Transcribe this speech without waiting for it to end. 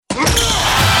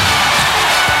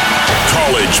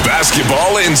College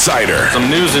Basketball Insider. Some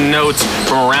news and notes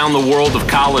from around the world of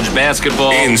college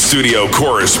basketball. In-studio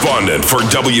correspondent for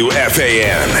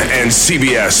WFAN and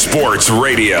CBS Sports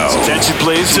Radio. Attention,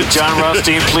 please. John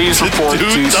Rothstein, please report to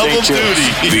St. Joe's.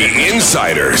 The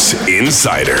Insider's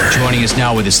Insider. Joining us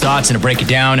now with his thoughts and to break it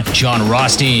down, John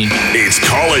Rothstein. It's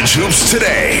College Hoops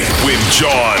Today with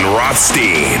John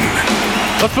Rothstein.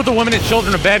 Let's put the women and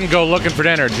children to bed and go looking for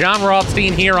dinner. John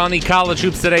Rothstein here on the College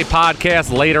Hoops Today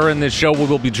podcast. Later in this show, we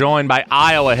will be joined by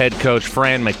Iowa head coach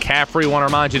Fran McCaffery. Want to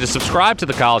remind you to subscribe to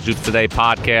the College Hoops Today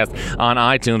podcast on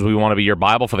iTunes. We want to be your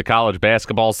Bible for the college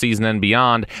basketball season and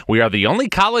beyond. We are the only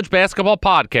college basketball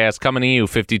podcast coming to you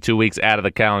 52 weeks out of the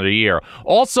calendar year.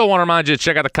 Also want to remind you to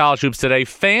check out the College Hoops Today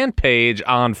fan page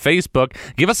on Facebook.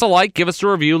 Give us a like, give us a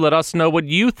review, let us know what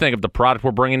you think of the product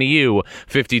we're bringing to you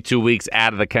 52 weeks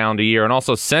out of the calendar year. And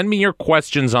also send me your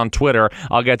questions on Twitter.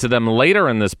 I'll get to them later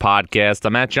in this podcast.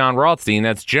 I'm at John Rothstein.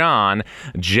 That's John,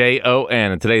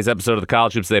 J-O-N. And today's episode of the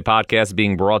College Hoops Today podcast is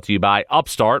being brought to you by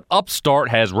Upstart. Upstart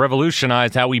has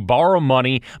revolutionized how we borrow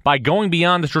money by going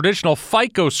beyond the traditional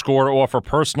FICO score to offer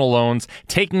personal loans,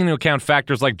 taking into account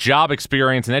factors like job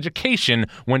experience and education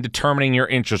when determining your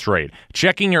interest rate.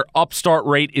 Checking your Upstart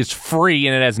rate is free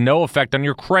and it has no effect on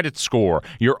your credit score.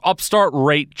 Your Upstart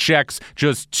rate checks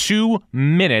just 2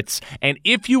 minutes, and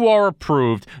if you are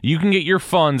approved, you can get your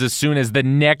funds as soon as the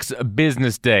next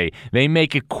business day. They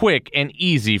make it quick and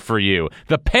easy for you.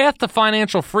 The path to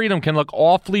financial freedom can look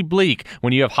awfully bleak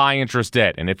when you have high interest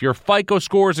debt, and if your FICO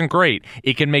score isn't great,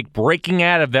 it can make breaking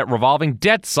out of that revolving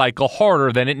debt cycle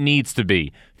harder than it needs to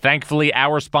be. Thankfully,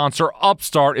 our sponsor,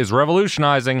 Upstart, is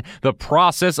revolutionizing the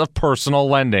process of personal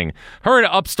lending. Hurry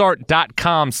to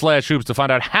upstart.com/hoops to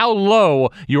find out how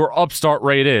low your Upstart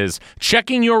rate is.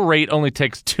 Checking your rate only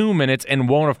takes 2 minutes and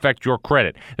won't affect your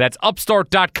credit. That's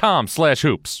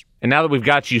upstart.com/hoops. And now that we've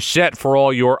got you set for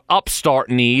all your Upstart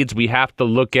needs, we have to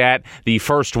look at the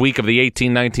first week of the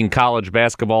 18-19 college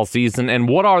basketball season and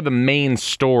what are the main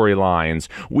storylines.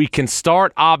 We can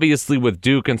start, obviously, with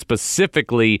Duke and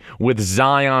specifically with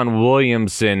Zion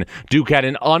Williamson. Duke had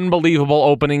an unbelievable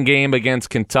opening game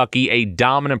against Kentucky, a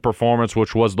dominant performance,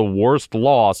 which was the worst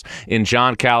loss in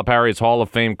John Calipari's Hall of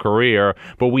Fame career.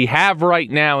 But we have right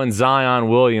now in Zion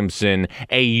Williamson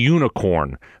a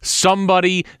unicorn,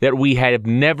 somebody that we have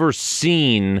never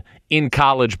seen in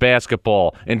college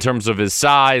basketball in terms of his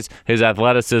size, his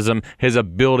athleticism, his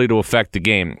ability to affect the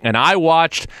game. And I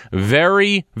watched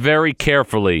very, very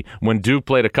carefully when Duke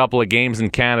played a couple of games in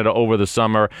Canada over the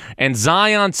summer, and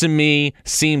Zion to me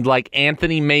seemed like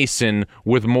Anthony Mason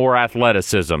with more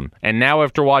athleticism. And now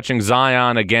after watching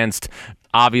Zion against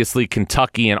obviously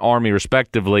Kentucky and Army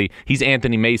respectively, he's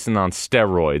Anthony Mason on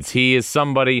steroids. He is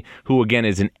somebody who, again,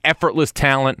 is an effortless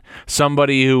talent,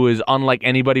 somebody who is unlike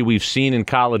anybody we've seen in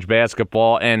college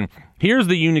basketball. And here's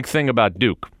the unique thing about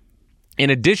Duke. In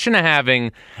addition to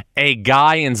having a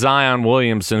guy in Zion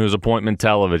Williamson who's appointment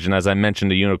television, as I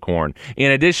mentioned, a unicorn,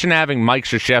 in addition to having Mike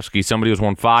Krzyzewski, somebody who's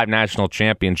won 5 national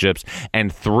championships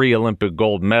and 3 Olympic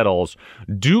gold medals,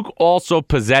 Duke also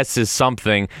possesses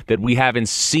something that we haven't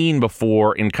seen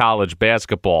before in college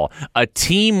basketball. A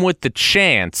team with the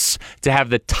chance to have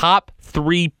the top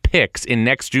 3 picks in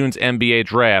next June's NBA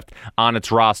draft on its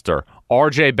roster.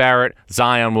 R.J. Barrett,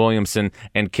 Zion Williamson,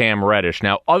 and Cam Reddish.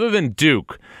 Now, other than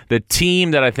Duke, the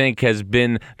team that I think has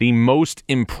been the most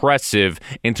impressive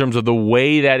in terms of the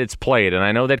way that it's played, and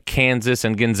I know that Kansas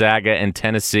and Gonzaga and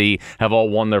Tennessee have all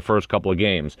won their first couple of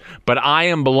games, but I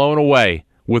am blown away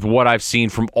with what I've seen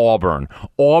from Auburn.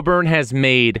 Auburn has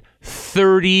made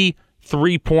 30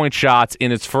 3-point shots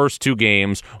in its first 2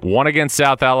 games, one against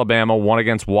South Alabama, one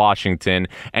against Washington,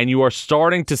 and you are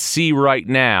starting to see right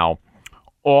now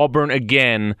Auburn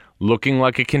again looking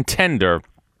like a contender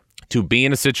to be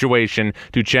in a situation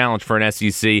to challenge for an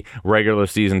SEC regular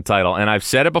season title. And I've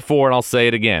said it before and I'll say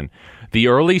it again. The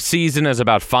early season is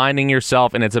about finding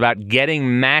yourself, and it's about getting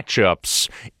matchups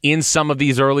in some of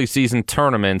these early season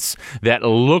tournaments that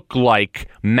look like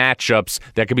matchups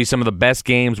that could be some of the best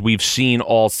games we've seen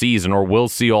all season or will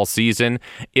see all season.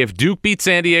 If Duke beat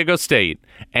San Diego State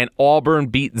and Auburn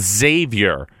beat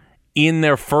Xavier in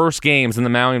their first games in the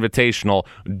Maui Invitational,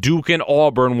 Duke and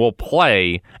Auburn will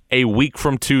play a week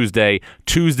from Tuesday,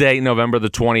 November the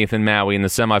 20th in Maui in the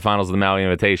semifinals of the Maui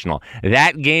Invitational.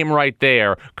 That game right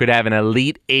there could have an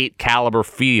Elite 8 caliber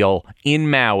feel in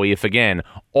Maui if, again,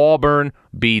 Auburn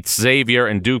beats Xavier,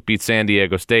 and Duke beats San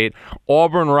Diego State.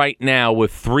 Auburn right now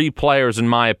with 3 players, in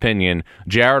my opinion,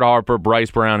 Jared Harper,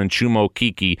 Bryce Brown, and Chumo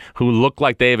Kiki, who look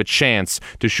like they have a chance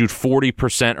to shoot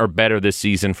 40% or better this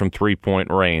season from three-point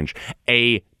range.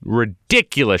 A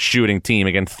ridiculous shooting team.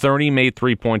 Again, 30 made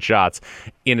three-point shots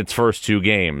in its first 2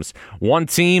 games. One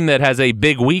team that has a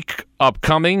big week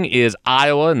upcoming is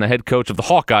Iowa, and the head coach of the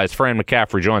Hawkeyes, Fran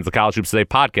McCaffery, joins the College Hoops Today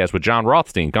podcast with Jon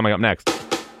Rothstein coming up next.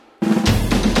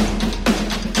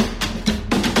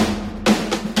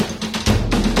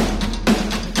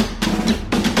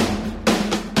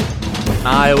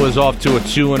 Iowa's off to a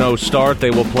 2-0 start. They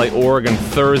will play Oregon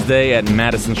Thursday at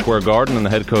Madison Square Garden, and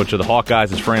the head coach of the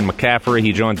Hawkeyes is Fran McCaffery.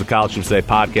 He joins the College Hoops Today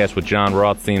podcast with Jon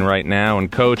Rothstein right now.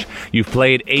 And, Coach, you've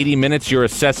played 80 minutes. Your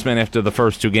assessment after the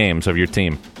first 2 games of your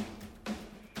team?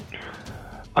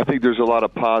 I think there's a lot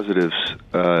of positives,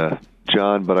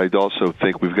 John, but I also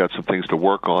think we've got some things to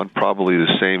work on, probably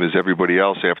the same as everybody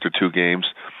else after 2 games.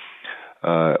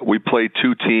 We played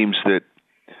 2 teams that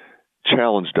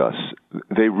challenged us.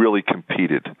 They really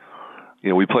competed.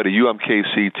 We played a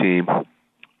UMKC team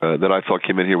that I thought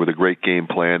came in here with a great game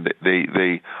plan.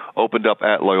 They opened up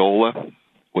at Loyola,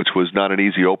 which was not an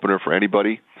easy opener for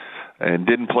anybody, and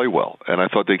didn't play well. And I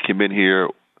thought they came in here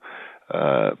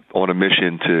on a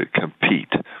mission to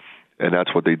compete, and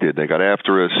that's what they did. They got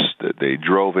after us. They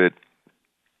drove it.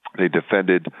 They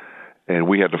defended, and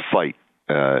we had to fight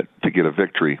to get a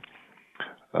victory.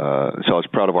 So I was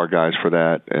proud of our guys for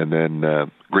that. And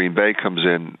then Green Bay comes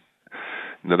in.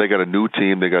 They got a new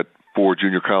team. They got 4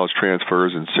 junior college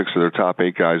transfers and 6 of their top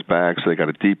 8 guys back. So they got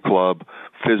a deep club,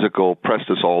 physical, pressed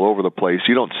us all over the place.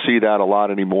 You don't see that a lot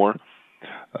anymore.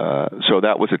 So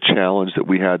that was a challenge that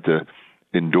we had to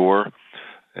endure.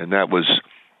 And that was,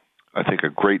 I think, a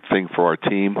great thing for our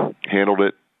team. Handled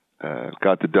it,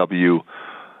 got the W,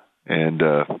 and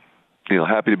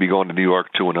happy to be going to New York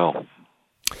 2-0.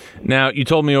 Now, you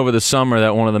told me over the summer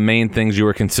that one of the main things you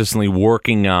were consistently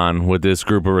working on with this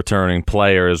group of returning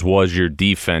players was your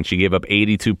defense. You gave up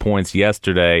 82 points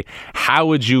yesterday. How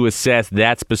would you assess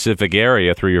that specific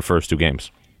area through your first 2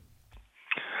 games?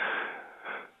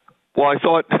 Well, I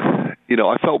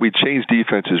thought we changed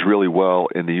defenses really well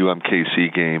in the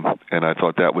UMKC game, and I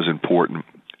thought that was important.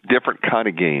 Different kind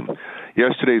of game.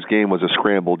 Yesterday's game was a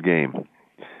scrambled game.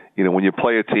 When you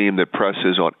play a team that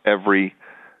presses on every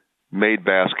made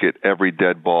basket, every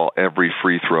dead ball, every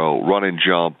free throw, run and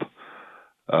jump.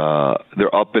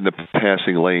 They're up in the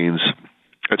passing lanes.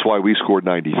 That's why we scored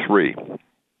 93.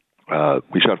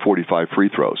 We shot 45 free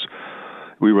throws.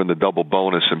 We were in the double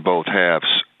bonus in both halves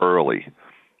early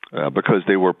because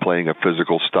they were playing a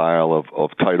physical style of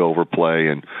tight overplay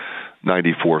and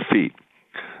 94 feet.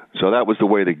 So that was the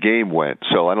way the game went.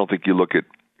 So I don't think you look at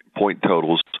point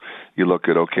totals. You look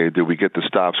at, okay, did we get the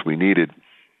stops we needed?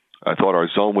 I thought our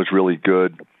zone was really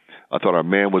good. I thought our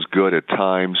man was good at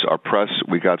times. Our press,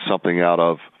 we got something out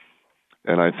of.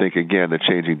 And I think, again, the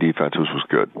changing defenses was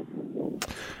good.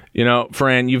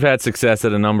 Fran, you've had success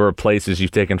at a number of places. You've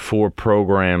taken 4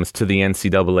 programs to the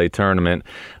NCAA tournament.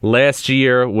 Last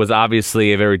year was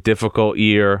obviously a very difficult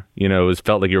year. It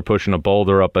felt like you were pushing a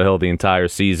boulder up a hill the entire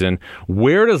season.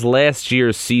 Where does last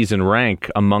year's season rank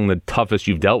among the toughest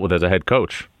you've dealt with as a head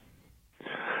coach?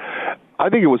 I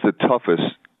think it was the toughest,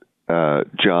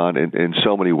 John, in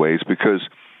so many ways because,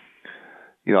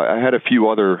 I had a few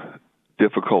other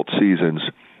difficult seasons,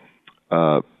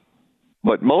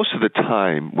 but most of the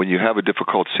time when you have a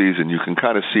difficult season, you can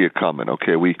kind of see it coming.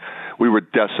 Okay, we were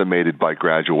decimated by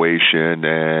graduation,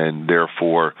 and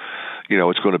therefore,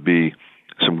 it's going to be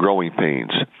some growing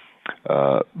pains.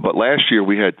 But last year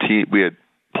we had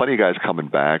plenty of guys coming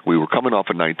back. We were coming off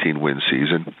a 19-win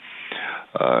season.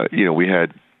 We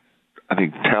had, I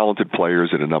think, talented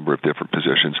players at a number of different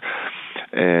positions,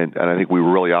 and I think we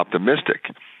were really optimistic.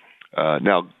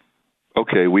 Now,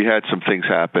 okay, we had some things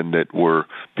happen that were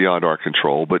beyond our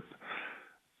control, but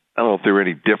I don't know if they were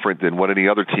any different than what any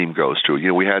other team goes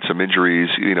through. We had some injuries.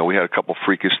 We had a couple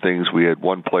freakish things. We had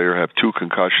one player have 2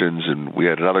 concussions, and we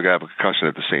had another guy have a concussion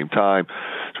at the same time.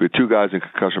 So we had 2 guys in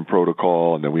concussion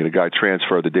protocol, and then we had a guy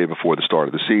transfer the day before the start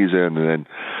of the season, and then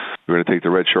we were going to take the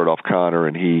red shirt off Connor,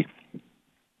 and he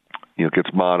gets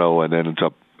mono and then ends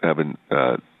up having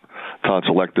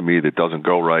tonsillectomy that doesn't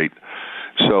go right.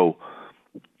 So,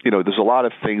 there's a lot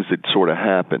of things that sort of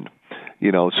happen.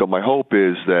 So my hope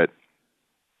is that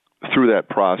through that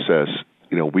process,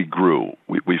 we grew.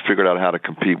 We figured out how to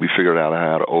compete. We figured out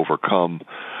how to overcome.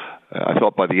 I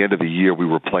thought by the end of the year we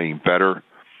were playing better.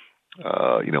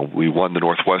 We won the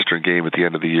Northwestern game at the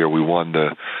end of the year. We won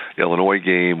the Illinois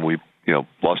game. We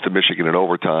lost to Michigan in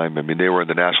overtime. I mean, they were in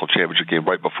the national championship game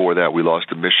right before that. We lost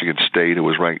to Michigan State, who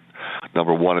was ranked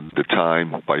number 1 at the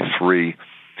time by 3.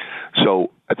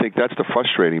 So I think that's the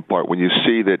frustrating part when you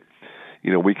see that,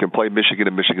 we can play Michigan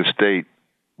and Michigan State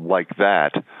like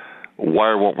that.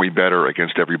 Why weren't we better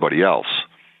against everybody else?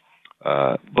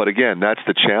 But again, that's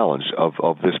the challenge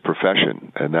of this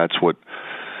profession, and that's what,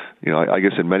 I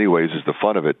guess in many ways is the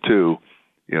fun of it too,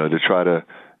 to try to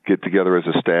get together as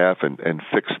a staff and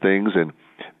fix things and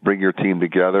bring your team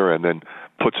together and then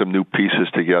put some new pieces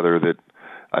together that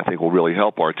I think will really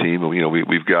help our team.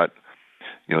 We've got,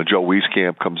 Joe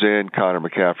Wieskamp comes in, Connor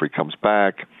McCaffrey comes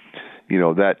back.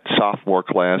 That sophomore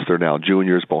class, they're now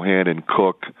juniors, Bohannon,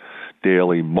 Cook,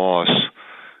 Daly, Moss,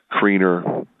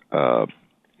 Kriener,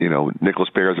 Nicholas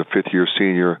Bear is a 5th-year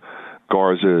senior.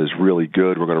 Garza is really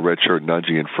good. We're going to redshirt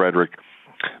Nunji and Frederick.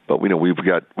 But we've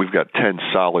got 10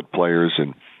 solid players,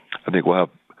 and I think we'll have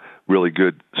really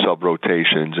good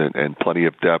sub-rotations and plenty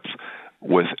of depth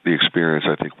with the experience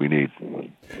I think we need.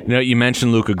 You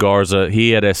mentioned Luka Garza. He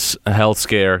had a health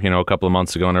scare, a couple of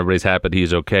months ago, and everybody's happy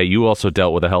he's okay. You also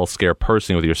dealt with a health scare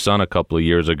personally with your son a couple of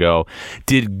years ago.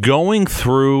 Did going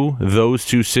through those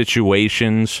two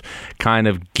situations kind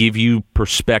of give you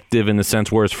perspective in the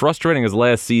sense where as frustrating as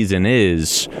last season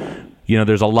is,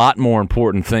 there's a lot more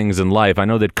important things in life. I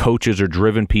know that coaches are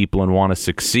driven people and want to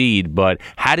succeed, but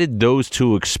how did those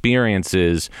two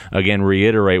experiences, again,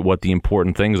 reiterate what the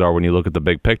important things are when you look at the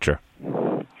big picture?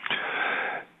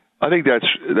 I think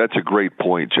that's a great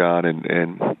point, John.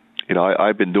 And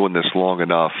I've been doing this long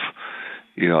enough.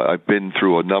 I've been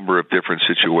through a number of different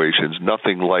situations.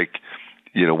 Nothing like,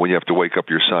 when you have to wake up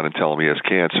your son and tell him he has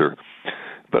cancer.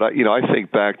 But I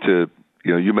think back to,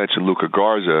 you mentioned Luka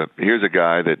Garza. Here's a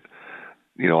guy that,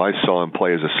 I saw him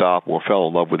play as a sophomore, fell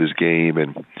in love with his game,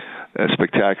 and a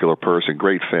spectacular person,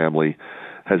 great family,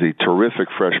 has a terrific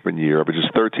freshman year, but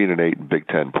just 13-8 in Big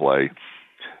Ten play.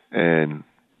 And,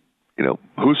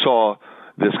 who saw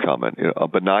this coming? A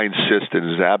benign cyst in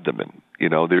his abdomen.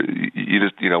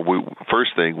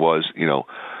 First thing was,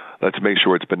 let's make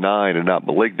sure it's benign and not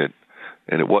malignant.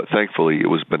 And thankfully it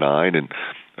was benign. And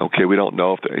okay, we don't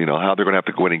know if how they're going to have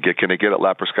to go in and can they get it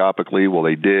laparoscopically? Well,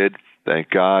 they did, thank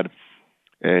God.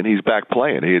 And he's back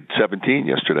playing. He had 17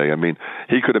 yesterday. I mean,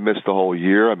 he could have missed the whole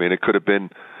year. I mean, it could have been,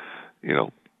 I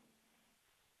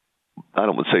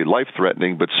don't want to say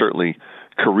life-threatening, but certainly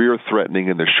career-threatening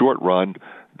in the short run,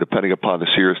 depending upon the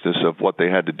seriousness of what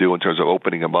they had to do in terms of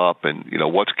opening him up and,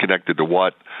 what's connected to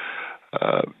what.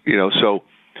 So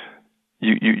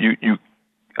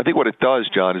I think what it does,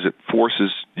 John, is it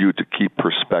forces you to keep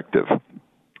perspective,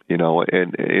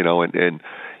 and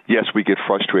yes, we get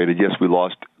frustrated. Yes, we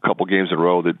lost a couple games in a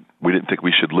row that we didn't think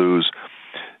we should lose.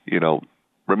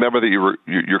 Remember that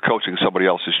you're coaching somebody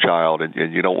else's child,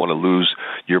 and you don't want to lose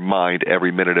your mind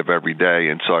every minute of every day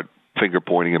and start finger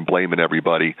pointing and blaming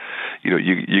everybody.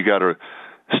 You got to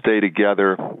stay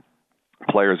together,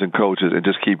 players and coaches, and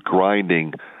just keep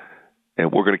grinding.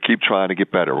 And we're going to keep trying to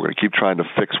get better. We're going to keep trying to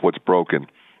fix what's broken,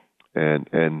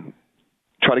 and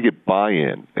try to get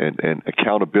buy-in and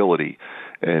accountability,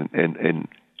 and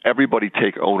everybody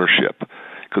take ownership.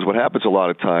 Because what happens a lot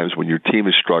of times when your team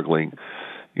is struggling,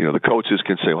 the coaches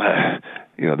can say, well,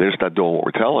 they're just not doing what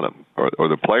we're telling them. Or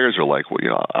the players are like,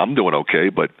 well, I'm doing okay,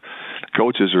 but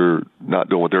coaches are not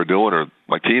doing what they're doing, or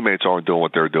my teammates aren't doing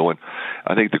what they're doing.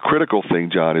 I think the critical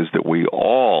thing, John, is that we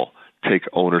all take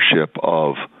ownership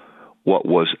of what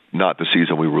was not the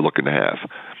season we were looking to have.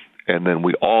 And then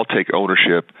we all take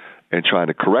ownership and trying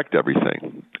to correct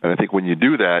everything. And I think when you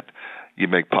do that, you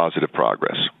make positive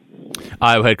progress.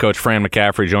 Iowa head coach Fran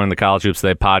McCaffrey joined the College Hoops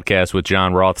Today podcast with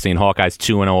John Rothstein. Hawkeyes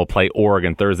 2-0 will play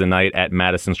Oregon Thursday night at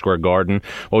Madison Square Garden.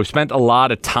 Well, we've spent a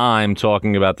lot of time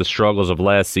talking about the struggles of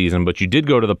last season, but you did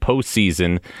go to the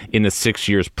postseason in the 6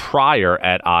 years prior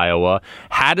at Iowa.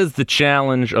 How does the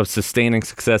challenge of sustaining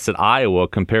success at Iowa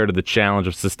compare to the challenge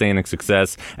of sustaining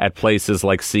success at places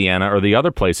like Siena or the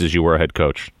other places you were a head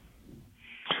coach?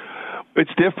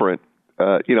 It's different.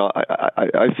 I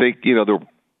think, there are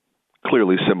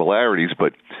clearly similarities,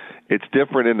 but it's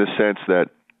different in the sense that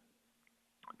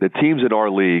the teams in our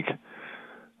league,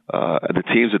 the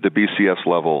teams at the BCS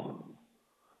level,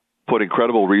 put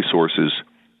incredible resources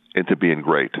into being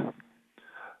great.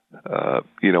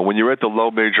 When you're at the low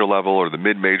major level or the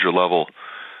mid-major level,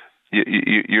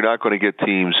 you're not going to get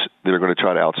teams that are going to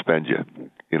try to outspend you.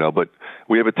 But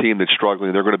we have a team that's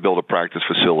struggling. They're going to build a practice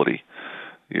facility.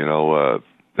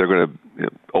 They're going to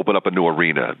open up a new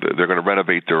arena. They're going to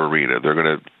renovate their arena. They're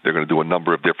going to do a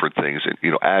number of different things and,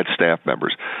 add staff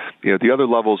members. At the other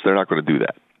levels, they're not going to do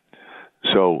that.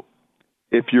 So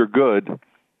if you're good,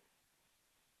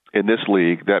 in this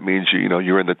league, that means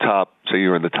you're in the top. Say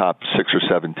you're in the top 6 or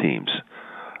 7 teams.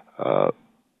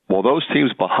 Well, those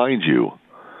teams behind you,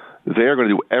 they're going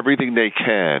to do everything they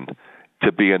can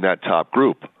to be in that top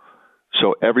group.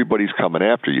 So everybody's coming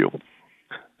after you.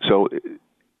 So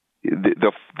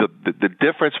the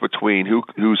difference between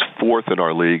who's 4th in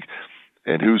our league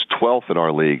and who's 12th in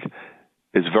our league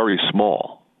is very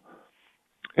small,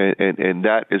 and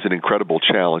that is an incredible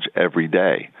challenge every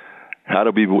day. How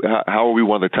are we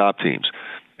one of the top teams?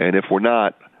 And if we're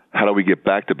not, how do we get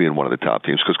back to being one of the top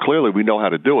teams? Because clearly we know how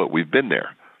to do it. We've been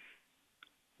there.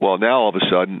 Well, now all of a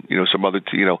sudden, some other,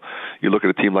 you look at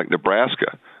a team like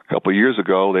Nebraska. A couple of years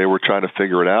ago, they were trying to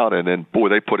figure it out, and then boy,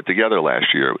 they put it together last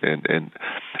year, and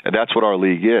that's what our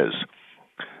league is.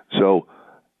 So,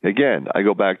 again, I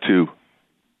go back to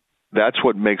that's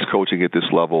what makes coaching at this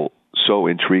level so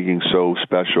intriguing, so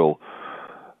special,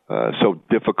 so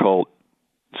difficult,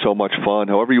 so much fun.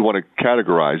 However you want to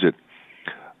categorize it,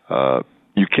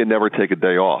 you can never take a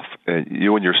day off. And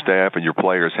you and your staff and your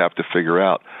players have to figure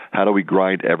out, how do we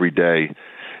grind every day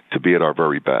to be at our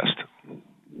very best?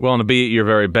 Well, and to be at your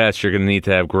very best, you're going to need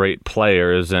to have great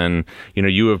players. And,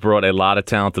 you have brought a lot of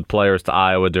talented players to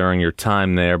Iowa during your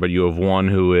time there, but you have one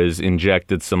who has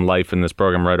injected some life in this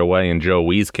program right away in Joe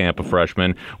Wieskamp, a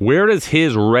freshman. Where does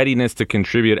his readiness to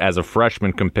contribute as a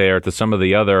freshman compare to some of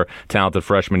the other talented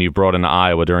freshmen you've brought into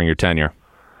Iowa during your tenure?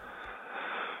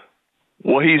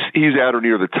 Well, he's at or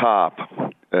near the top.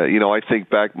 I think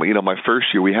back, my first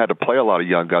year, we had to play a lot of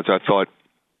young guys. I thought,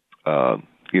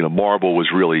 Marble was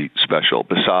really special.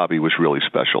 Basabe was really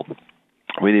special.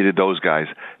 We needed those guys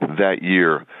that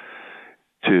year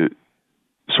to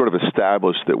sort of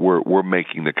establish that we're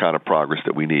making the kind of progress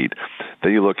that we need.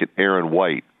 Then you look at Aaron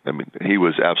White. I mean, he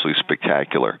was absolutely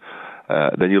spectacular.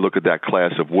 Then you look at that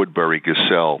class of Woodbury,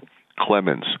 Gasell,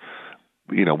 Clemens.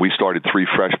 We started 3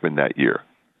 freshmen that year,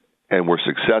 and we're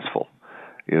successful.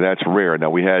 That's rare. Now,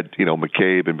 we had,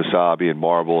 McCabe and Basabe and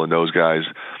Marble and those guys,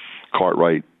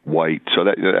 Cartwright, White. So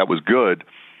that was good.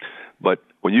 But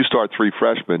when you start 3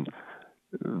 freshmen,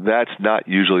 that's not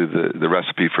usually the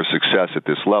recipe for success at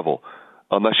this level,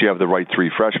 unless you have the right 3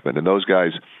 freshmen. And those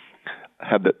guys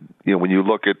have when you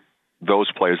look at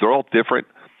those players, they're all different,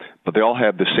 but they all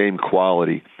have the same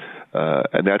quality.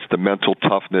 And that's the mental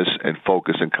toughness and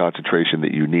focus and concentration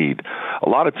that you need. A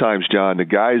lot of times, John, the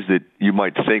guys that you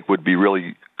might think would be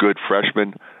really good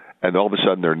freshmen, and all of a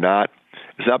sudden they're not,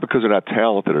 it's not because they're not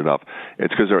talented enough.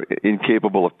 It's because they're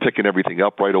incapable of picking everything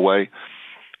up right away.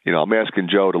 I'm asking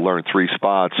Joe to learn 3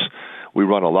 spots. We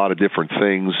run a lot of different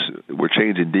things. We're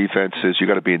changing defenses. You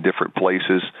got to be in different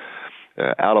places.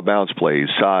 Out of bounds plays,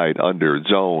 side, under,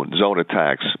 zone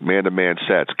attacks, man-to-man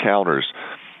sets, counters.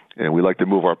 And we like to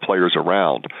move our players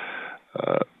around.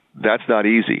 That's not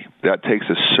easy. That takes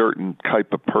a certain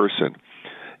type of person.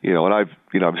 And I've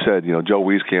said, Joe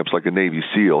Wieskamp's like a Navy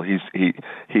SEAL.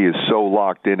 He is so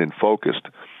locked in and focused,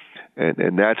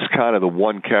 and that's kind of the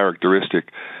one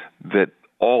characteristic that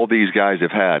all these guys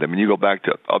have had. I mean, you go back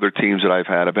to other teams that I've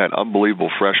had unbelievable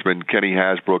freshmen: Kenny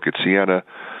Hasbrook at Siena,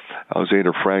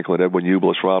 Alexander Franklin, Edwin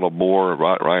Ublis, Ronald Moore,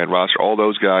 Ryan Rosser, all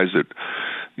those guys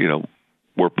that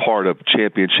were part of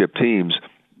championship teams.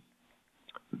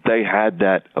 They had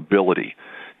that ability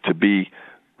to be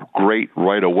great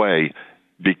right away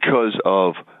because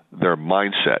of their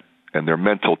mindset and their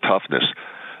mental toughness.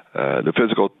 The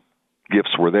physical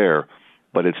gifts were there,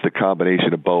 but it's the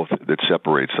combination of both that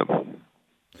separates them.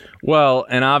 Well,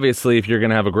 and obviously, if you're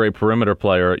going to have a great perimeter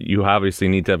player, you obviously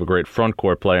need to have a great front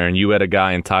court player. And you had a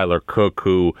guy in Tyler Cook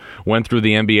who went through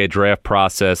the NBA draft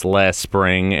process last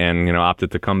spring and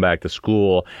opted to come back to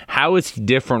school. How is he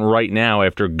different right now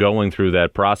after going through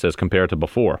that process compared to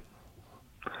before?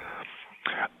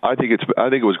 I think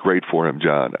it was great for him,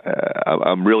 John.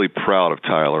 I'm really proud of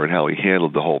Tyler and how he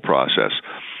handled the whole process.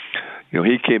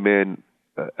 He came in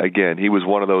again. He was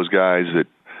one of those guys that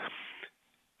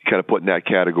kind of put in that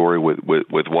category with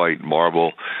White and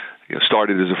Marble.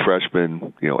 Started as a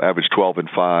freshman. Averaged 12 and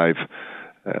 5.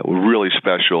 Really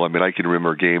special. I mean, I can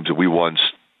remember games that we won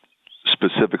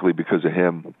specifically because of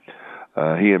him.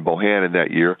 He and Bohannon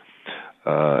that year,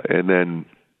 and then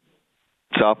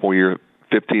sophomore year,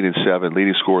 15 and 7,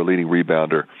 leading scorer, leading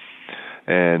rebounder.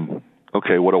 And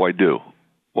okay, what do I do?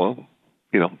 Well,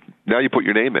 now you put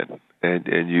your name in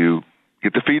and you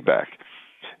get the feedback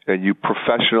and you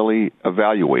professionally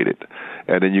evaluate it.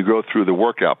 And then you go through the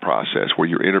workout process where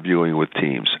you're interviewing with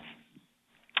teams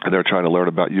and they're trying to learn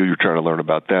about you. You're trying to learn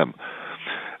about them.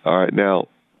 All right. Now,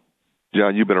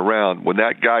 John, you've been around. When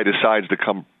that guy decides to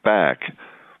come back,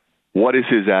 what is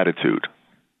his attitude?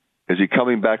 Is he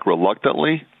coming back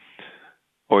reluctantly?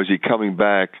 Or is he coming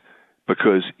back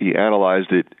because he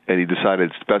analyzed it and he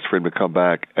decided it's best for him to come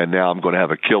back, and now I'm going to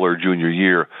have a killer junior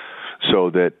year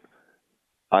so that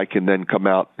I can then come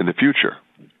out in the future.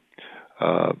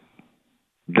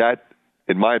 That,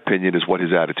 in my opinion, is what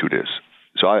his attitude is.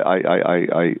 So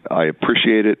I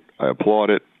appreciate it. I applaud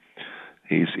it.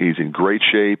 He's in great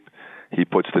shape. He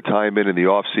puts the time in the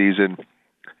off season.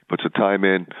 He puts the time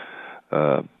in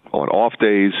on off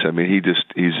days. I mean,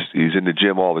 he's in the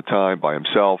gym all the time by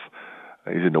himself.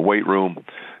 He's in the weight room,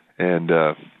 and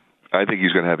I think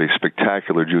he's going to have a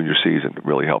spectacular junior season to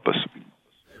really help us.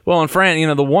 Well, and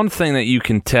Fran, the one thing that you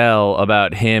can tell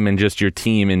about him and just your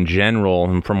team in general,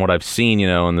 and from what I've seen,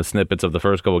 in the snippets of the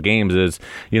first couple of games is,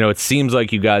 it seems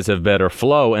like you guys have better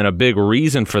flow, and a big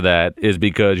reason for that is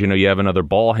because, you have another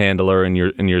ball handler in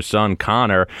your son,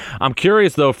 Connor. I'm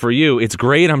curious, though, for you, it's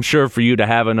great, I'm sure, for you to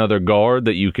have another guard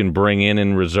that you can bring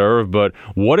in reserve, but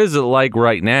what is it like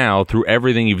right now, through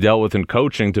everything you've dealt with in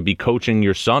coaching, to be coaching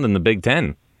your son in the Big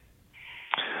Ten?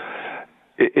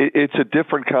 It's a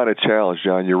different kind of challenge,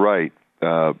 John. You're right.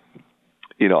 I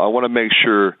want to make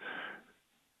sure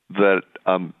that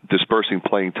I'm dispersing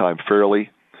playing time fairly,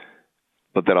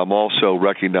 but that I'm also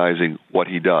recognizing what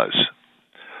he does.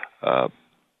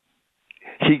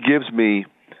 He gives me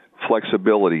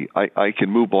flexibility. I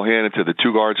can move Bohannon to the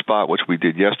two-guard spot, which we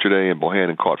did yesterday, and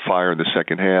Bohannon caught fire in the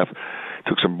second half.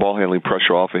 Took some ball handling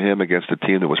pressure off of him against a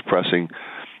team that was pressing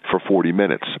for 40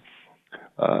 minutes.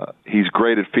 He's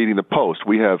great at feeding the post.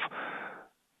 We have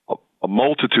a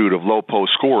multitude of low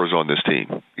post scorers on this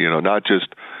team. Not just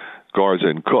Garza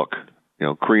and Cook.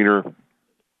 Creener,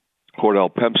 Cordell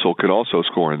Pemsel could also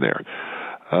score in there.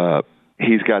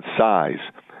 He's got size.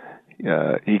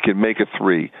 He can make a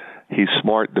three. He's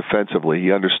smart defensively.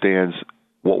 He understands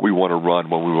what we want to run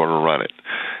when we want to run it.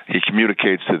 He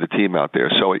communicates to the team out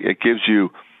there. So it gives you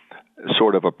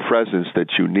sort of a presence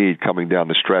that you need coming down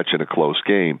the stretch in a close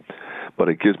game. But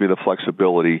it gives me the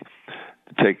flexibility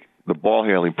to take the ball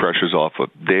handling pressures off of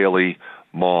Daly,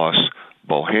 Moss,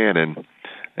 Bohannon,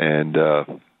 and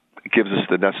it gives us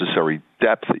the necessary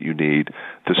depth that you need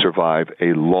to survive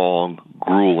a long,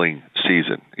 grueling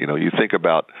season. You think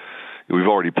about, we've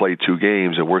already played 2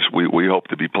 games, and we hope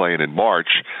to be playing in March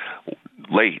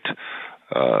late.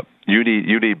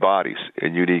 You need bodies,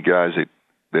 and you need guys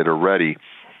that are ready,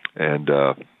 and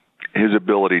his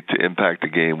ability to impact the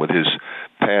game with his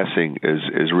passing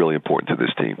is really important to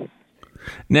this team.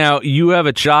 Now, you have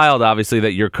a child, obviously,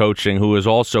 that you're coaching who is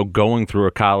also going through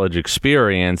a college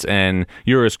experience, and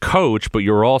you're his coach, but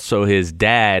you're also his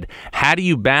dad. How do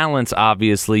you balance,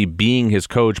 obviously, being his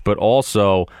coach, but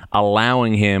also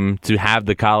allowing him to have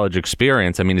the college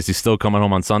experience? I mean, is he still coming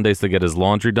home on Sundays to get his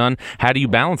laundry done? How do you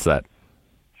balance that?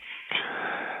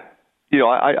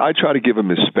 I try to give him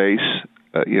his space.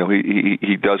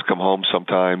 He does come home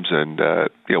sometimes, and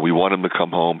we want him to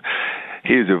come home.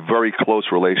 He has a very close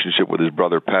relationship with his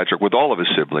brother Patrick, with all of his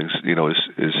siblings.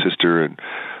 His sister and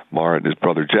Mara and his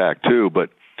brother Jack too.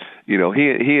 But he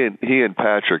and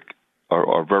Patrick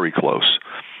are very close.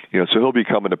 So he'll be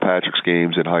coming to Patrick's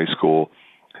games in high school,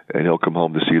 and he'll come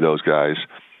home to see those guys.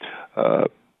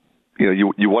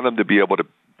 You want him to be able to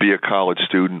be a college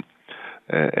student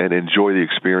and enjoy the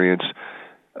experience.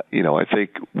 I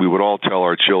think we would all tell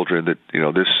our children that,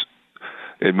 this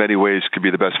in many ways could be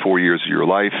the best 4 years of your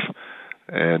life.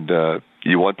 And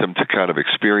you want them to kind of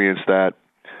experience that,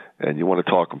 and you want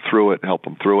to talk them through it, help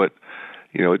them through it.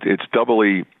 It's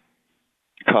doubly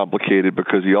complicated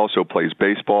because he also plays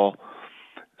baseball.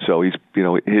 So his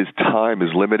time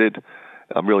is limited.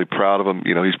 I'm really proud of him.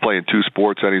 He's playing 2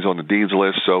 sports and he's on the dean's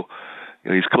list. So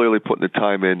he's clearly putting the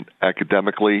time in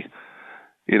academically.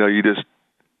 You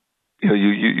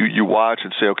watch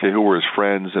and say, okay, who are his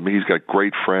friends? I mean, he's got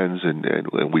great friends, and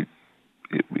we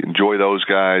enjoy those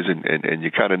guys, and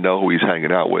you kind of know who he's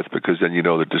hanging out with, because then you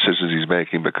know the decisions he's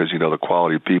making, because you know the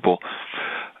quality of people.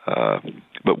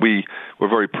 But we're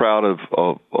very proud of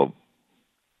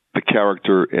the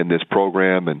character in this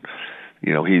program, and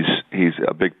he's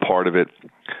a big part of it,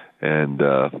 and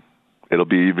it'll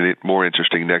be even more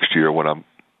interesting next year when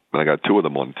I got 2 of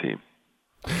them on the team.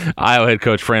 Iowa head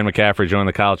coach Fran McCaffery joined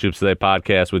the College Hoops Today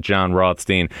podcast with Jon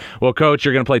Rothstein. Well, Coach,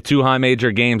 you're going to play 2 high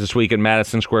major games this week at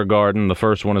Madison Square Garden. The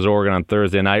first one is Oregon on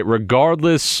Thursday night.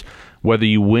 Regardless whether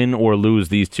you win or lose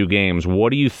these 2 games, what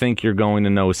do you think you're going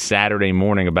to know Saturday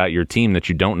morning about your team that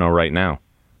you don't know right now?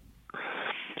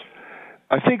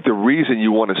 I think the reason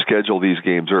you want to schedule these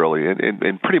games early,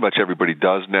 and pretty much everybody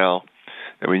does now,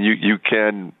 I mean, you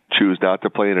can choose not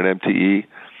to play in an MTE,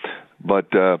 but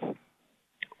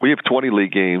we have 20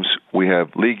 league games. We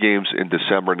have league games in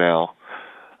December now.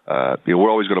 We're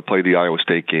always going to play the Iowa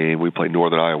State game. We play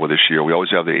Northern Iowa this year. We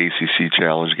always have the ACC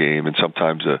Challenge game and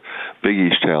sometimes a Big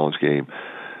East Challenge game.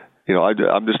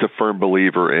 I'm just a firm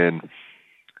believer in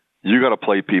you got to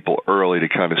play people early to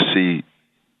kind of see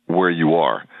where you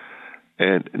are.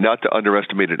 And not to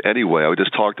underestimate it anyway, I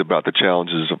just talked about the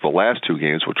challenges of the last two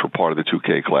games, which were part of the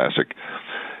 2K Classic.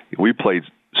 We played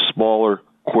smaller,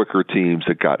 quicker teams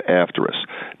that got after us.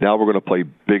 Now we're going to play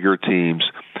bigger teams,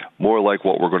 more like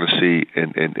what we're going to see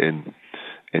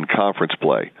in conference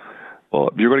play.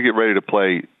 Well, you're going to get ready to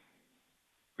play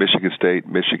Michigan State,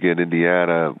 Michigan,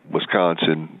 Indiana,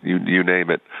 Wisconsin, you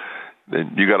name it.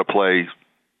 Then you got to play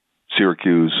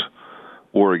Syracuse,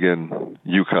 Oregon,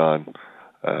 UConn,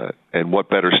 and what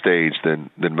better stage than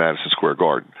Madison Square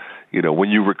Garden? When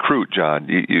you recruit, John,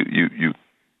 you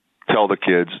tell the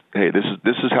kids, hey,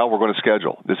 this is how we're going to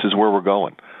schedule. This is where we're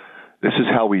going. This is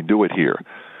how we do it here.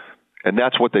 And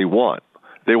that's what they want.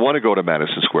 They want to go to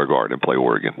Madison Square Garden and play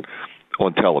Oregon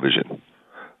on television.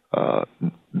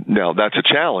 Now, that's a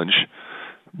challenge,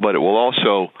 but it will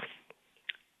also,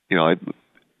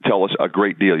 tell us a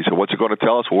great deal. You said, what's it going to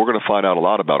tell us? Well, we're going to find out a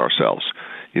lot about ourselves.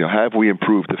 Have we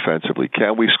improved defensively?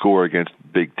 Can we score against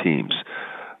big teams,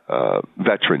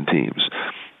 veteran teams,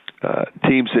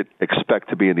 teams that expect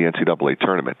to be in the NCAA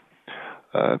tournament?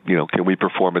 Can we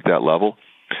perform at that level?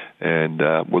 And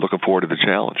we're looking forward to the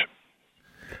challenge.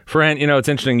 Fran, it's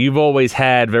interesting. You've always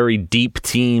had very deep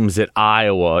teams at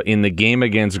Iowa. In the game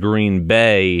against Green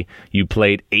Bay, you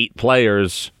played 8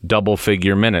 players,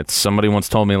 double-figure minutes. Somebody once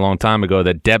told me a long time ago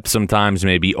that depth sometimes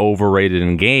may be overrated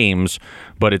in games,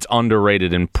 but it's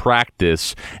underrated in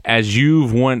practice. As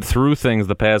you've went through things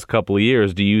the past couple of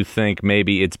years, do you think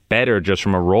maybe it's better just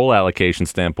from a role allocation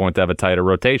standpoint to have a tighter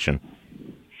rotation?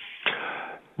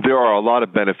 There are a lot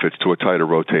of benefits to a tighter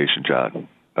rotation, John.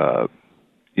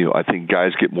 I think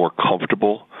guys get more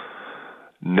comfortable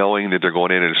knowing that they're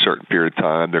going in at a certain period of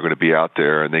time, they're going to be out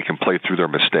there, and they can play through their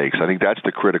mistakes. I think that's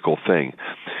the critical thing.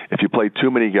 If you play too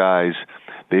many guys,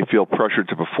 they feel pressured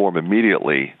to perform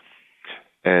immediately,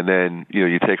 and then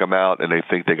you take them out, and they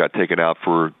think they got taken out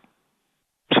for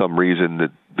some reason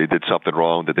that they did something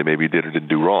wrong that they maybe did or didn't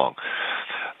do wrong.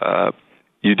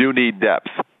 You do need depth.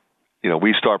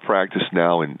 We start practice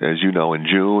now, as you know, in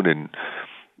June, and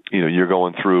you're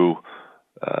going through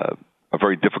a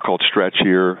very difficult stretch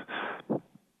here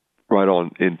right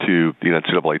on into the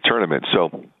NCAA tournament.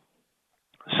 So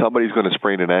somebody's going to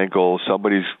sprain an ankle.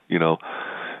 Somebody's, going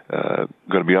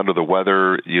to be under the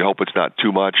weather. You hope it's not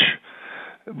too much,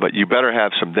 but you better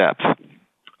have some depth.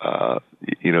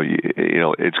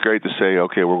 It's great to say,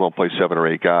 okay, we're going to play 7 or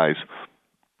 8 guys,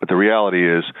 but the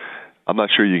reality is I'm not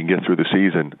sure you can get through the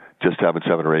season just having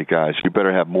 7 or 8 guys. You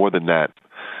better have more than that,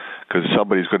 because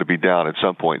somebody's going to be down at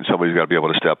some point, and somebody's got to be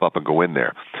able to step up and go in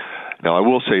there. Now, I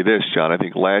will say this, John. I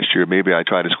think last year maybe I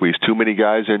tried to squeeze too many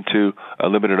guys into a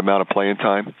limited amount of playing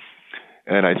time,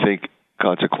 and I think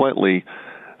consequently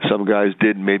some guys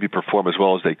didn't maybe perform as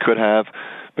well as they could have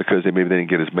because they didn't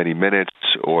get as many minutes,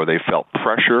 or they felt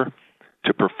pressure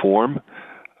to perform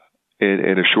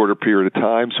in a shorter period of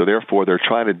time. So therefore, they're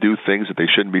trying to do things that they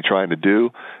shouldn't be trying to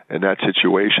do in that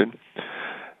situation.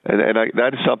 And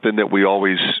that is something that we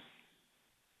always,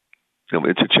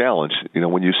 it's a challenge.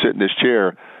 When you sit in this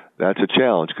chair, that's a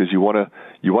challenge, because you want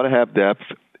to have depth.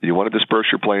 You want to disperse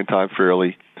your playing time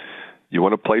fairly. You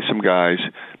want to play some guys,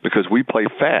 because we play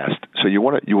fast. So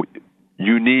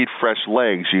you need fresh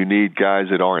legs. You need guys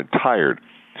that aren't tired.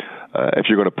 If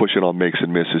you're going to push it on makes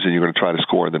and misses, and you're going to try to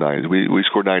score in the 90s. We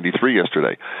scored 93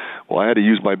 yesterday. Well, I had to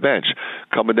use my bench.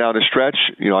 Coming down the stretch,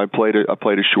 I played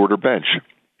a shorter bench,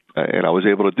 and I was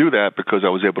able to do that because I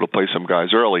was able to play some guys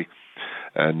early,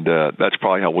 and that's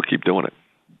probably how we'll keep doing it.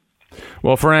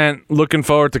 Well, Fran, looking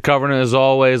forward to covering it as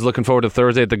always. Looking forward to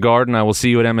Thursday at the Garden. I will see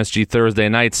you at MSG Thursday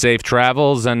night. Safe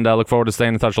travels, and look forward to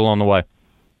staying in touch along the way.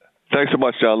 Thanks so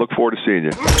much, John. Look forward to seeing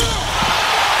you.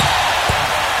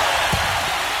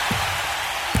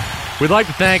 We'd like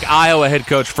to thank Iowa head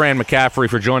coach Fran McCaffery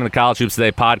for joining the College Hoops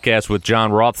Today podcast with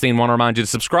John Rothstein. Want to remind you to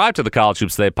subscribe to the College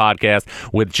Hoops Today podcast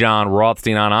with John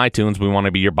Rothstein on iTunes. We want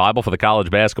to be your Bible for the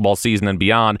college basketball season and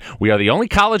beyond. We are the only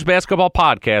college basketball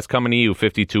podcast coming to you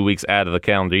 52 weeks out of the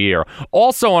calendar year.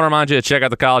 Also want to remind you to check out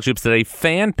the College Hoops Today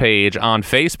fan page on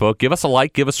Facebook. Give us a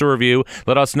like, give us a review.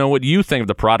 Let us know what you think of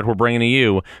the product we're bringing to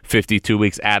you 52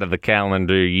 weeks out of the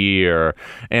calendar year.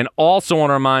 And also want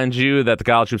to remind you that the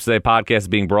College Hoops Today podcast is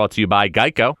being brought to you by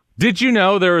Geico. Did you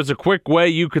know there is a quick way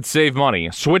you could save money?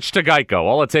 Switch to Geico.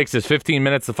 All it takes is 15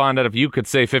 minutes to find out if you could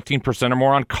save 15% or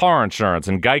more on car insurance.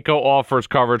 And Geico offers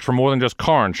coverage for more than just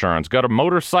car insurance. Got a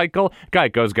motorcycle?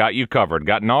 Geico's got you covered.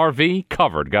 Got an RV?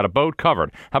 Covered. Got a boat?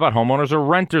 Covered. How about homeowners or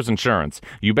renters insurance?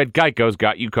 You bet Geico's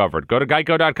got you covered. Go to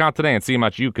geico.com today and see how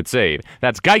much you could save.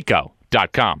 That's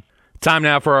geico.com. Time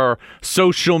now for our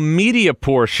social media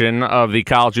portion of the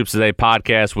College Hoops Today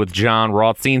podcast with Jon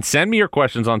Rothstein. Send me your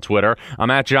questions on Twitter. I'm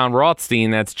at Jon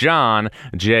Rothstein. That's John,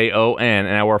 Jon. And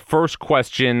our first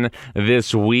question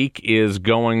this week is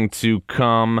going to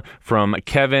come from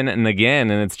Kevin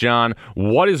Nagan. And it's, John,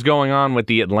 what is going on with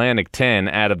the Atlantic 10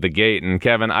 out of the gate? And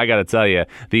Kevin, I got to tell you,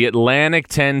 the Atlantic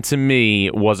 10 to me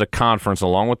was a conference,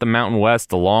 along with the Mountain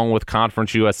West, along with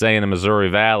Conference USA and the Missouri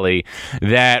Valley,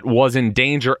 that was in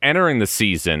danger entering the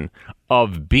season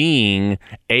of being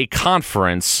a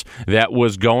conference that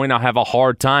was going to have a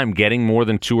hard time getting more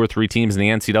than 2 or 3 teams in the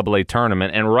NCAA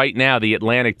tournament. And right now, the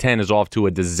Atlantic 10 is off to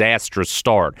a disastrous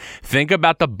start. Think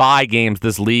about the bye games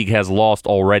this league has lost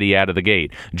already out of the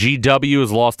gate. GW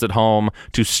has lost at home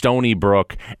to Stony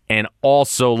Brook and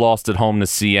also lost at home to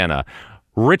Siena.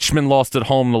 Richmond lost at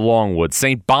home to Longwood.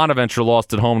 St. Bonaventure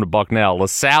lost at home to Bucknell.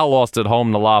 LaSalle lost at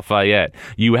home to Lafayette.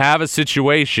 You have a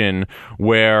situation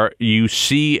where you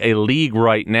see a league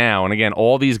right now, and again,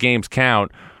 all these games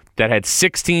count, that had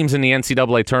 6 teams in the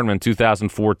NCAA tournament in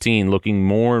 2014 looking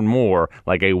more and more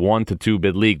like a 1 to 2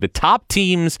 bid league. The top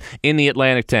teams in the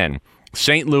Atlantic 10,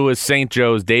 St. Louis, St.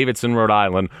 Joe's, Davidson, Rhode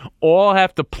Island, all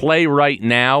have to play right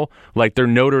now like they're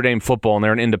Notre Dame football and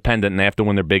they're an independent and they have to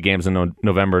win their big games in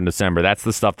November and December. That's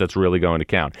the stuff that's really going to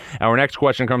count. Our next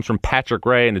question comes from Patrick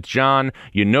Ray, and it's, John,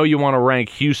 you know you want to rank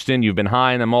Houston. You've been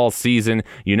high on them all season.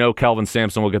 You know Kelvin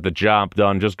Sampson will get the job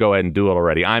done. Just go ahead and do it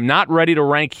already. I'm not ready to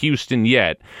rank Houston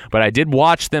yet, but I did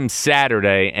watch them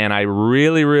Saturday, and I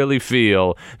really, really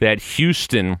feel that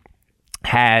Houston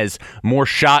has more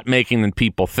shot making than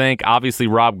people think. Obviously,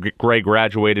 Rob Gray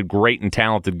graduated, great and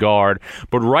talented guard.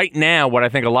 But right now, what I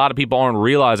think a lot of people aren't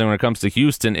realizing when it comes to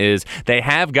Houston is they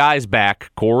have guys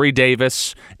back, Corey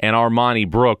Davis and Armani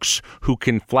Brooks, who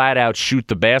can flat out shoot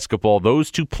the basketball. Those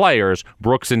 2 players,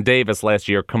 Brooks and Davis last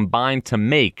year, combined to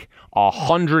make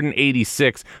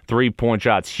 186 three-point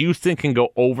shots. Houston can go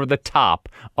over the top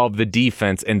of the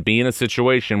defense and be in a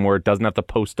situation where it doesn't have to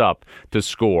post up to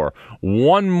score.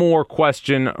 One more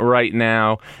question right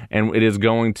now, and it is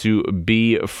going to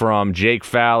be from Jake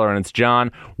Fowler, and it's, John,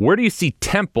 where do you see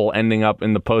Temple ending up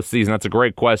in the postseason? That's a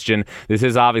great question. This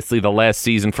is obviously the last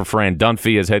season for Fran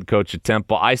Dunphy as head coach at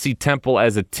Temple. I see Temple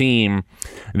as a team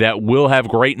that will have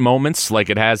great moments like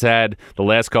it has had the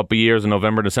last couple of years in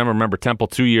November, December. Remember, Temple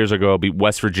 2 years ago beat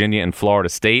West Virginia and Florida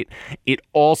State. It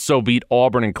also beat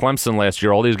Auburn and Clemson last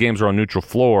year. All these games were on neutral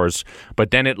floors, but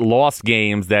then it lost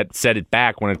games that set it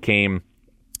back when it came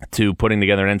to putting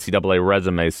together an NCAA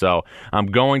resume. So I'm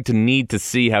going to need to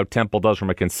see how Temple does from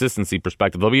a consistency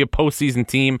perspective. They'll be a postseason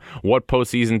team. What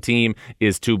postseason team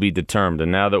is to be determined.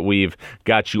 And now that we've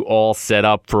got you all set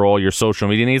up for all your social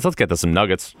media needs, let's get to some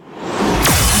nuggets.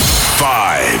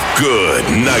 5 good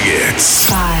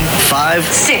nuggets. 5.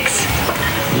 6.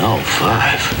 No,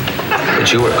 5.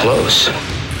 But you were close.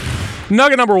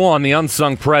 Nugget number 1, the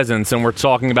unsung presence, and we're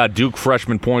talking about Duke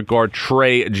freshman point guard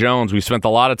Tre Jones. We spent a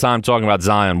lot of time talking about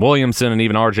Zion Williamson and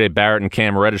even R.J. Barrett and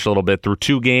Cam Reddish a little bit. Through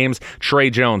 2 games, Tre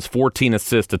Jones, 14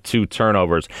 assists to 2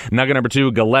 turnovers. Nugget number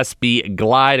 2, Gillespie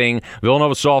gliding.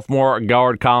 Villanova sophomore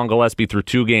guard Colin Gillespie through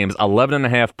 2 games,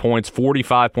 11.5 points,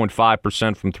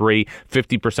 45.5% from 3,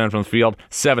 50% from the field,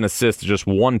 7 assists, just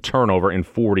 1 turnover in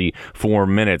 44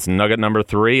 minutes. Nugget number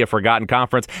 3, a forgotten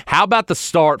conference. How about the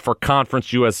start for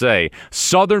Conference USA?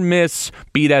 Southern Miss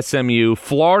beat SMU.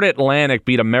 Florida Atlantic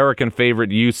beat American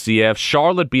favorite UCF.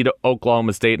 Charlotte beat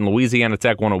Oklahoma State, and Louisiana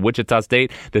Tech won at Wichita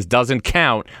State. This doesn't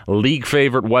count league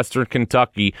favorite Western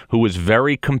Kentucky, who was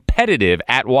very competitive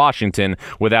at Washington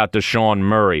without Deshaun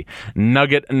Murray.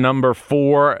 Nugget number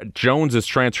 4, Jones's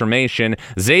transformation.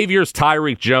 Xavier's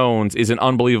Tyreek Jones is in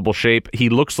unbelievable shape. He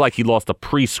looks like he lost a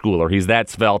preschooler. He's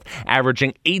that svelte,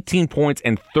 averaging 18 points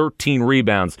and 13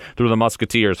 rebounds through the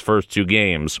Musketeers' first 2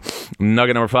 games.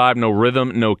 Nugget number 5, no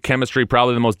rhythm, no chemistry.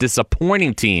 Probably the most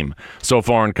disappointing team so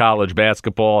far in college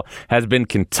basketball has been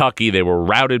Kentucky. They were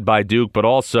routed by Duke, but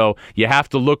also you have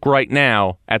to look right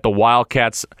now at the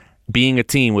Wildcats' being a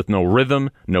team with no rhythm,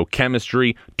 no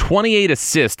chemistry, 28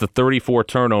 assists to 34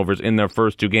 turnovers in their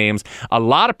first 2 games. A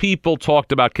lot of people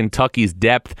talked about Kentucky's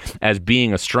depth as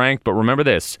being a strength, but remember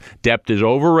this, depth is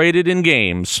overrated in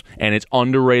games and it's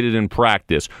underrated in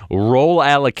practice. Role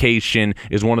allocation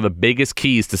is one of the biggest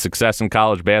keys to success in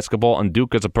college basketball, and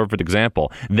Duke is a perfect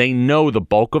example. They know the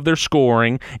bulk of their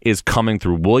scoring is coming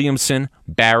through Williamson,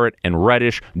 Barrett, and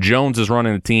Reddish. Jones is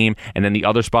running the team, and then the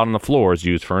other spot on the floor is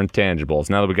used for intangibles.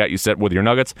 Now that we got you set with your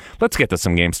Nuggets, let's get to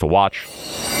some games to watch.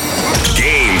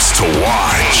 Games to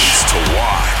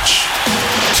watch.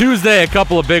 Tuesday, a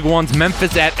couple of big ones.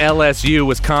 Memphis at LSU,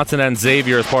 Wisconsin and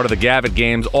Xavier as part of the Gavitt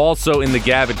games. Also in the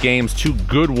Gavitt games, 2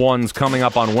 good ones coming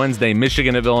up on Wednesday.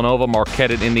 Michigan at Villanova, Marquette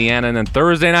at Indiana, and then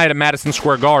Thursday night at Madison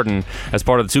Square Garden as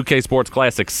part of the 2K Sports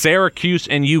Classic, Syracuse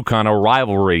and UConn, a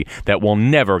rivalry that will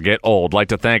never get old. I'd like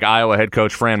to thank Iowa head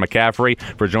coach Fran McCaffrey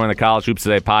for joining the College Hoops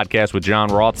Today podcast with John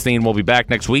Rothstein. We'll be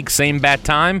back next week, same bat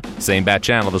time, same bat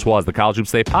channel. This was the College Hoops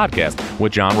Today podcast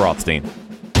with John Rothstein.